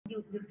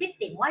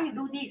Why you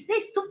do this?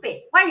 This is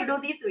stupid. Why you do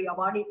this to your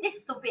body? This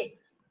is stupid.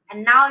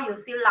 And now you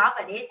still laugh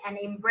at it and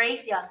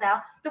embrace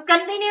yourself to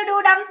continue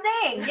do dumb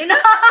thing. You know,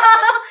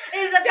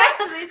 it's a just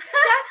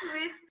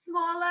with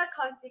smaller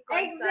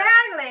consequences.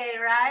 Exactly,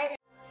 right?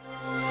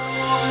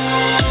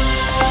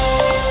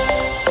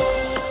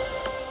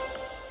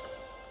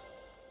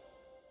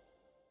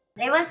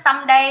 Even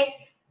someday,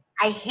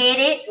 I hate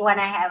it when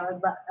I have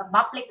a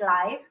public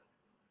life.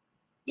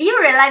 Do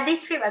you realize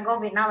this trip I go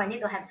Vietnam, I need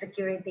to have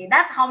security?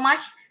 That's how much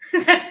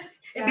it's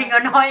been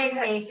annoying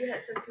me. She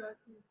had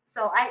security.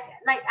 So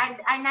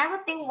I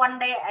never think one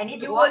day I need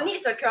to. You will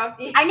need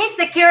security. I need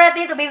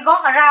security to be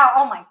walk around.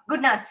 Oh my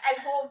goodness. At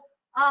home.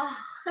 Oh,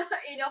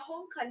 in your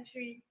home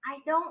country. I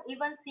don't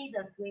even see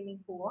the swimming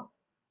pool.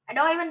 I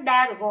don't even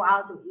dare to go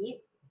out to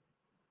eat.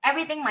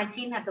 Everything my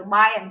team have to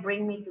buy and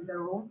bring me to the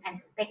room and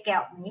take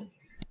care of me.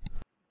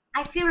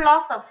 I feel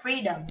loss of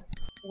freedom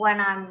when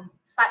I'm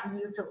start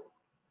YouTube.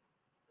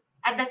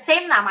 At the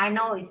same time, I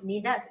know it's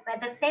needed, but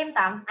at the same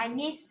time, I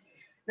miss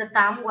the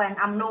time when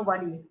I'm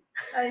nobody.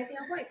 In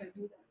Singapore, you can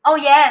do that. Oh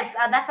yes,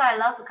 that's why I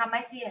love to come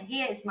back here.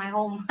 Here is my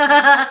home.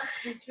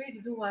 She's free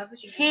to do whatever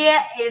she wants.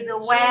 Here is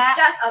where she's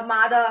just a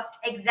mother.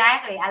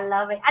 Exactly, I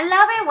love it. I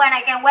love it when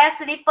I can wear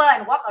slipper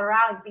and walk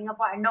around in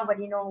Singapore and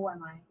nobody know who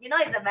am I. You know,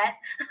 it's the best.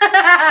 In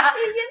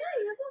Vietnam,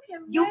 you also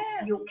can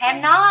wear. You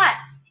cannot.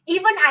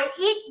 Even I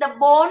eat the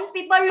bone,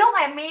 people look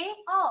at me.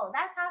 Oh,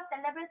 that's how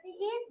celebrity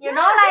eat. You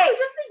know, like you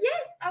just say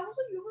yes. I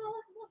also you know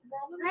what's the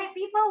problem? Like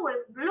people will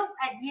look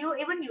at you,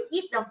 even you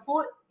eat the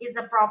food is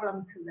a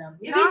problem to them.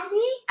 If it's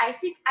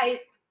me,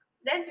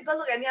 then people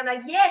look at me. I'm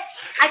like yes.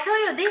 I told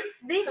you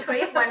this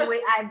trip when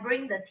I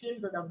bring the team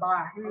to the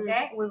bar.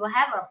 Okay, we will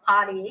have a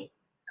party.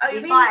 Oh,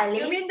 you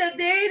mean the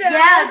day that?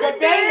 Yeah, the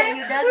day that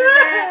you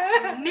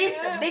doesn't miss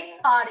a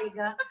big party,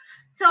 girl.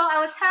 So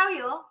I will tell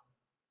you.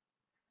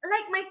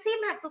 Like my team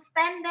had to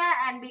stand there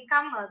and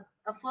become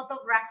a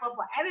photographer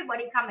for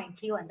everybody come and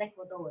kill and take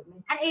photo with me,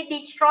 and it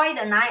destroyed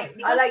the night.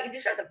 Because, it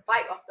destroyed the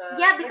vibe of the.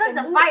 Yeah, because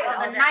the vibe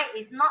of the night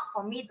is not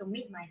for me to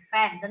meet my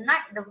fan.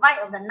 The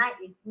vibe of the night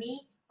is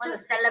me want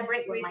to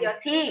celebrate with my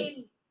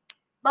team.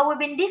 But we've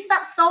been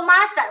disturbed so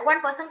much that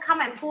one person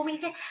come and pull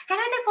me, say, "Can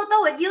I take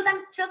photo with you?"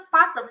 Then just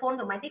pass the phone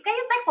to my team. Can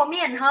you take for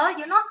me and her?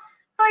 You know.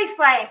 So it's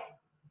like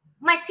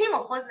my team,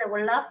 of course, they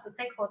would love to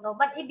take photo,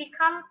 but it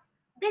become.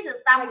 This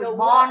is time we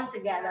bond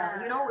together.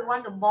 You know, we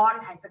want to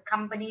bond as a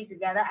company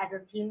together, as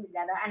a team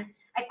together. And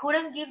I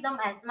couldn't give them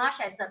as much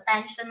as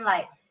attention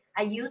like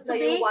I used to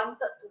be.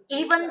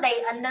 Even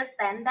they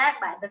understand that,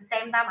 but at the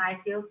same time, I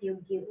still feel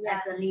guilt as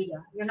a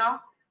leader. You know,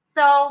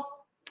 so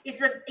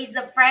it's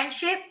a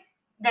friendship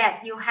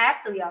that you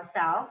have to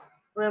yourself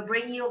will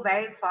bring you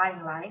very far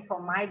in life. For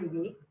my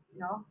belief, you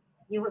know,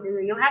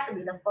 you have to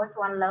be the first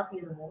one love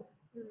you the most.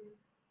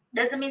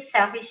 Doesn't mean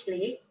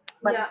selfishly,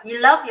 but you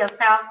love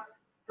yourself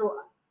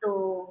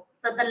to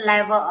certain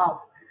level of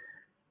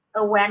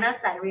awareness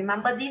that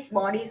remember this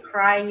body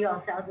cry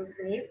yourself to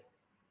sleep.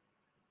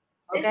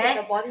 Okay,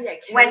 the body that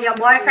when your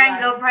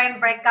boyfriend girlfriend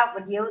break up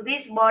with you,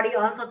 this body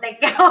also take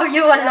care of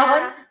you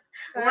alone.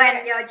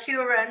 When your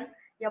children,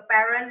 your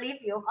parents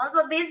leave you,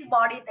 also this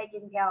body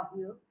taking care of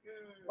you.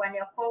 When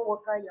your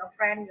co-worker, your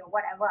friend, your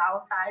whatever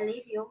outside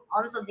leave you,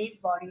 also this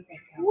body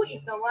take care. Who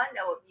is the one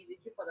that will be with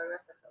you for the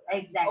rest of your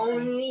life? Exactly.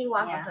 Only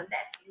one person.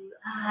 That's you.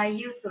 I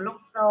used to look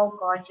so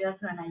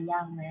gorgeous when I'm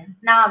young, man.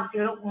 Now I'm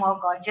still look more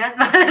gorgeous,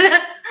 but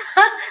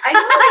I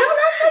know.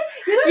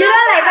 You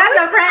know, like that's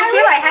the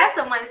friendship I have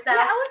to myself.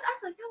 I always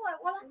ask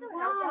myself, what last time when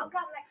I was young,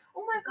 I'm like,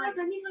 oh my god,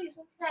 Denise, why you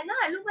so fat? Now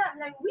I look back,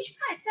 I'm like, which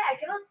part is fat? I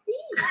cannot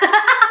see.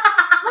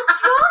 What's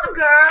wrong,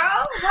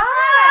 girl?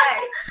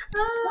 Why?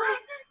 Why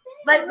is that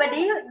fat? But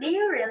do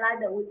you realize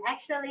that we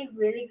actually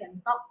really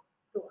can talk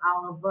to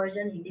our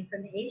version in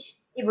different age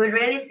if we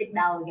really sit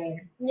down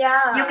again?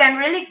 Yeah. You can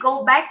really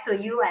go back to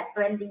you at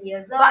 20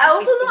 years old. But I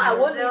also know I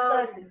won't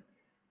listen.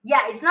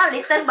 Yeah, it's not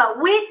listen,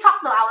 but we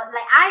talk to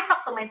I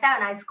talk to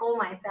myself and I scold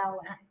myself.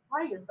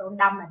 Why are you so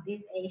dumb at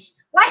this age?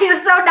 Why are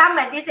you so dumb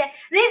at this age?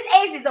 This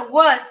age is the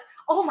worst.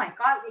 Oh my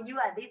god, you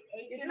at this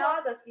age, you know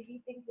all the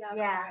silly things.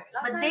 Yeah.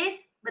 But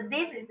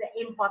this is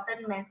an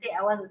important message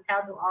I want to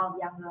tell to all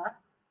younger.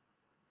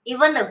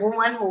 Even the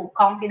woman who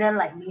confident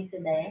like me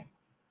today,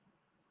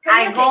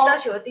 I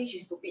she will think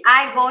she's stupid.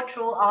 I go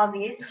through all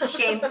this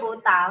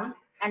shameful time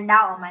and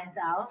doubt on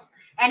myself.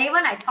 And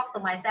even I talk to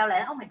myself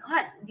like, oh my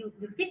god, you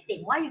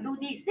fitting. Why you do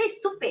this? This is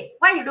stupid.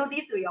 Why you do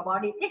this to your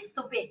body? This is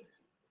stupid.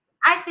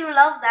 I still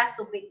love that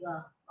stupid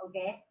girl.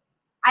 Okay.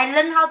 I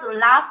learned how to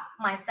laugh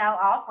myself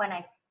off when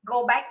I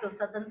go back to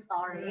certain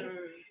story.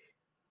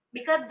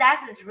 Because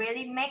that is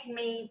really make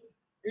me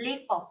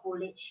live for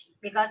foolish.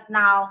 Because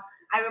now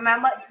I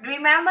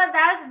remember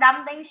that's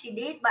dumb thing she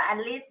did, but at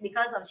least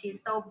because of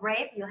she's so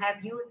brave, you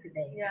have you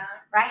today. Yeah.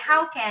 Right?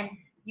 How can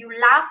you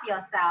laugh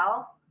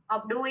yourself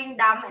of doing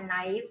dumb and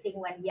naive thing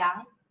when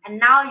young, and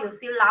now you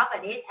still laugh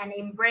at it and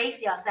embrace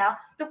yourself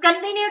to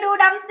continue do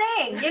dumb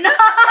thing? You know,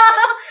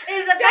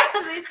 it's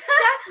just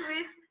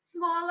with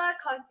smaller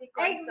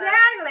consequences.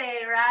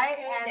 Exactly, right?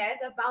 Okay, and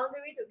there's a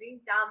boundary to being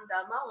dumb.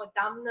 The amount of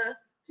dumbness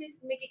please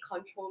make it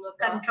controllable.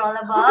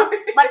 Controllable.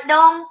 But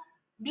don't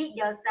beat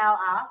yourself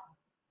up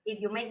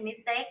if you make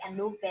mistake and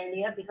do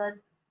failure,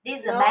 because this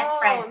is the best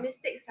friend.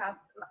 Mistakes are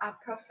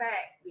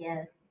perfect.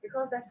 Yes.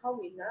 Because that's how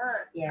we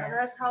learn. Yes. And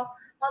that's how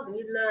do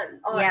we learn.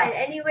 Yeah. And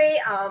anyway,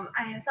 I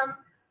have some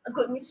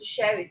good news to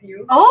share with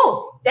you.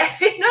 Oh. No,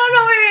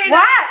 wait.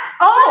 What?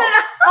 Oh.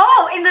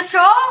 Oh, in the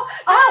show?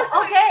 Oh,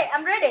 No. okay.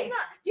 I'm ready.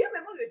 Do you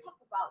remember we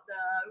talked about the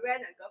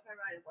rent a girlfriend,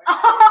 rent a boyfriend?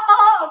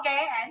 Oh,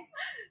 okay. And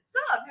So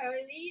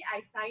apparently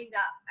I signed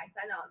up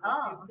on the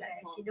oh, okay.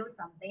 platform. She do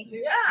something.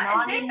 Yeah.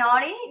 Naughty,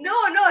 naughty. No,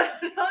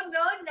 naughty.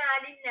 Naughty,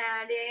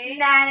 naughty.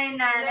 Naughty.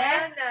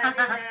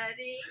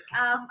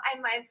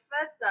 And my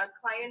first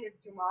client is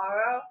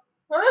tomorrow.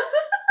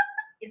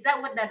 Is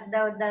that what the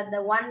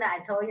one that I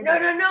told you? No.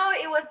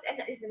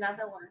 It's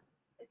another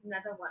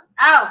one.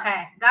 Oh,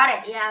 okay. Got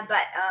it. Yeah,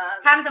 but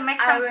Time to make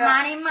I some will-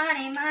 money.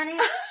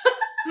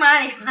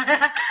 Money.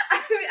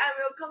 I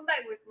will come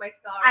back with my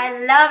story. I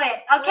love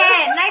it.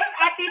 Okay, next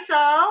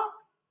episode.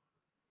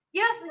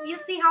 You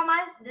see how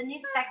much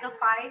Denise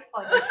sacrificed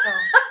for the show.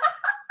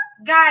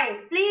 Guys,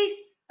 please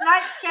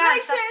like, share,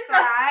 and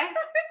subscribe.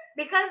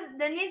 Because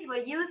Denise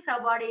will use her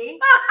body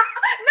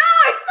No,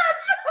 it's not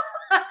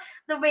true.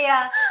 to be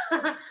a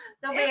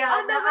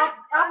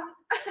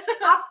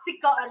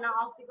obstacle.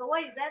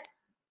 What is that?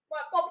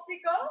 What,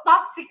 popsicle?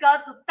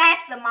 Popsicle to test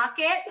the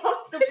market,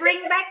 to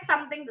bring back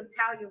something to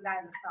tell you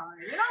guys a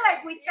story. You know,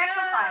 like we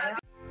sacrifice.